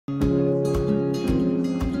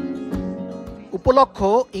উপলক্ষ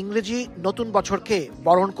ইংরেজি নতুন বছরকে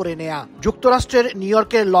বরণ করে নেয়া। যুক্তরাষ্ট্রের নিউ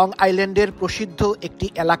ইয়র্কের লং আইল্যান্ডের প্রসিদ্ধ একটি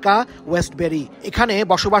এলাকা ওয়েস্টবেরি। এখানে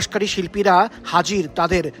বসবাসকারী শিল্পীরা হাজির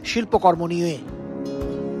তাদের শিল্পকর্ম নিয়ে।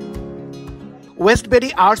 ওয়েস্টবেরি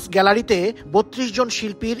আর্টস গ্যালারিতে ৩২ জন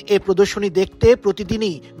শিল্পীর এ প্রদর্শনী দেখতে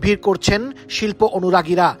প্রতিদিনই ভিড় করছেন শিল্প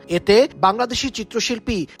অনুরাগীরা। এতে বাংলাদেশি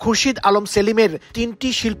চিত্রশিল্পী খুরশিদ আলম সেলিমের ৩টি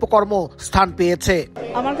শিল্পকর্ম স্থান পেয়েছে।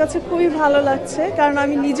 আমার কাছে খুবই ভালো লাগছে, কারণ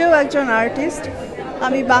আমি নিজেও একজন আর্টিস্ট।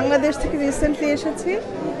 আমি বাংলাদেশ থেকে রিসেন্টলি এসেছি।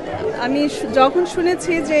 আমি যখন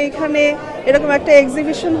শুনেছি যে এখানে এরকম একটা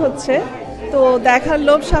এক্সিবিশন হচ্ছে, তো দেখার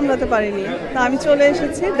লোভ সামলাতে পারিনি, তো আমি চলে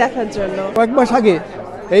এসেছি দেখার জন্য। কয়েক মাস আগে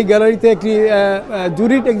এই গ্যালারিতে একটি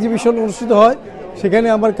জুরিট এক্সিবিশন অনুষ্ঠিত হয়। সেখানে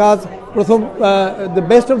আমার কাজ প্রথম the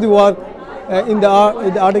best of the work in the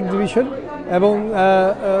art exhibition এবং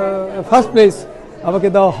ফার্স্ট প্লেস আমাকে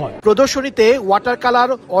দেওয়া হয়। প্রদর্শনীতে water colour,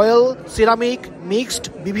 oil, ceramic, mixed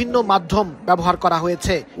বিভিন্ন মাধ্যম ব্যবহার করা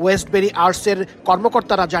হয়েছে। ওয়েস্টবেরি আর্টসের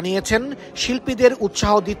কর্মকর্তারা জানিয়েছেন, শিল্পীদের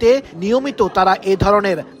উৎসাহ দিতে নিয়মিত তারা এই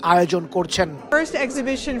ধরনের আয়োজন করছেন। First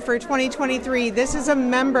exhibition for 2023. This is a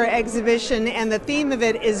member exhibition and the theme of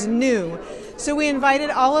it is new. So we invited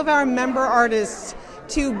all of our member artists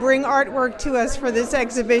to bring artwork to us for this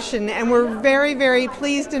exhibition, and we're very, very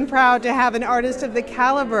pleased and proud to have an artist of the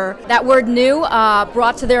caliber. That word new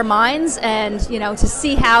brought to their minds, and to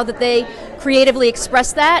see how that they creatively express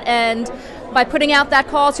that, and by putting out that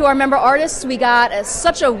call to our member artists, we got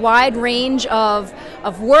such a wide range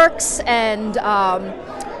of works and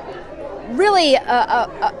really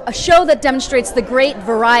a show that demonstrates the great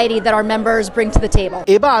variety that our members bring to the table.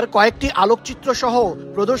 এবার কয়েকটি আলোকচিত্র সহ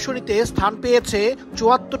প্রদর্শনীতে স্থান পেয়েছে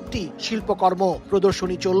 ৭৪টি শিল্পকর্ম।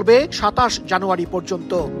 প্রদর্শনী চলবে ২৭ জানুয়ারি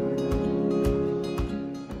পর্যন্ত।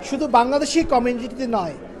 শুধু বাংলাদেশি কমিউনিটিতে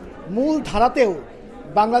নয়, মূল ধারাতেও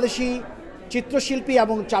বাংলাদেশি চিত্রশিল্পী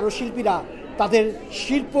এবং চারুশিল্পীরা তাদের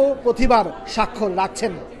শিল্প প্রতিভার স্বাক্ষর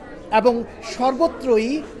রাখছেন এবং সর্বত্রই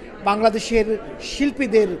বাংলাদেশের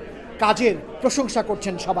শিল্পীদের কাজের প্রশংসা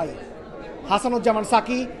করছেন সবাই। হাসানুজ্জামান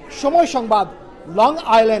সাকি, সময় সংবাদ, লং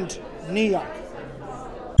আইল্যান্ড, নিউ ইয়র্ক।